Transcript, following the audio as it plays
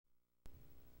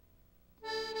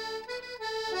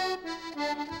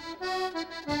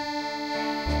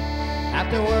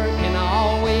After working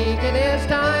all week, it is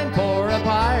time for a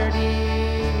party.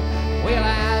 We'll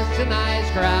ask a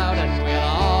nice crowd and we'll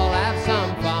all have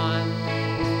some fun.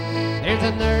 There's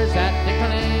a nurse at the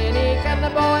clinic and the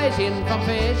boys in from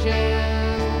fishing.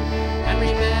 And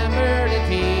remember the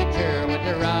teacher with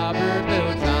the rubber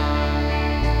boots on.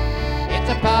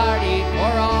 It's a party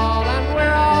for all and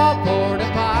we're all for the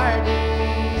party.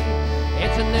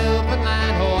 It's a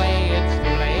Newfoundland way, it's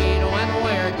too late when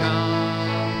we're gone.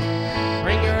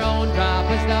 Bring your own drop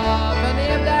of stuff, and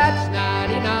if that's not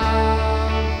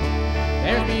enough,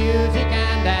 there's music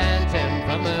and dancing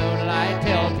from moonlight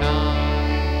till dawn.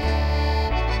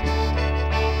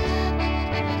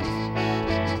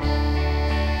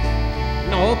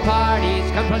 No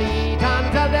party's complete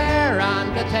until they're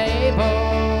on the table.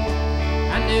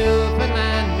 A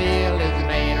Newfoundland meal is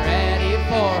made ready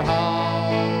for all.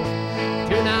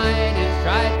 Tonight is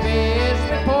dried fish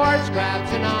with pork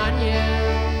scraps and onions,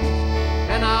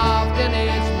 and often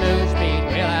it's moose meat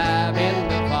we'll have in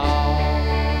the fall.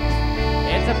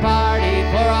 It's a party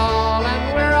for all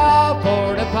and we're all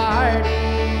for the party.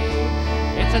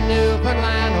 It's a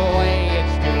Newfoundland way,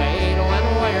 it's too late when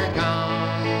we're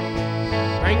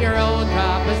gone. Bring your own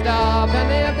drop of stuff, and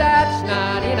if that's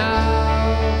not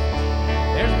enough,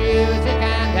 there's music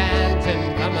and dancing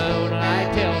from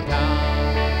moonlight till dawn.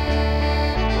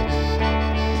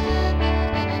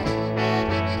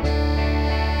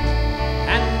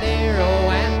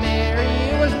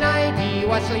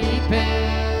 Was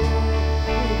sleeping,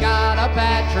 got up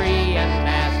at 3 and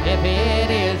asked if it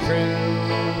is true.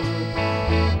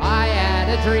 I had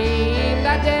a dream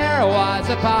that there was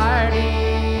a party,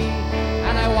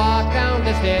 and I walked down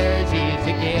the stairs, he's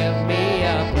to give me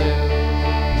a clue.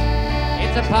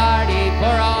 It's a party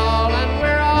for all and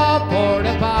we're all for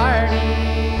the party.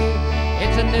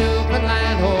 It's a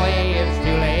Newfoundland way, it's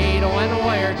too late when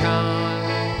we're gone.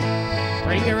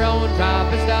 Bring your own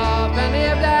drop of stuff, and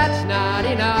if that's not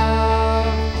enough,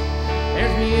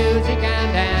 there's music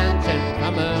and dancing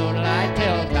from moonlight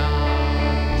till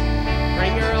dawn.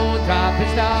 Bring your own drop of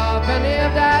stuff, and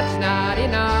if that's not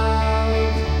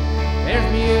enough,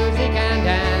 there's music and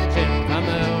dancing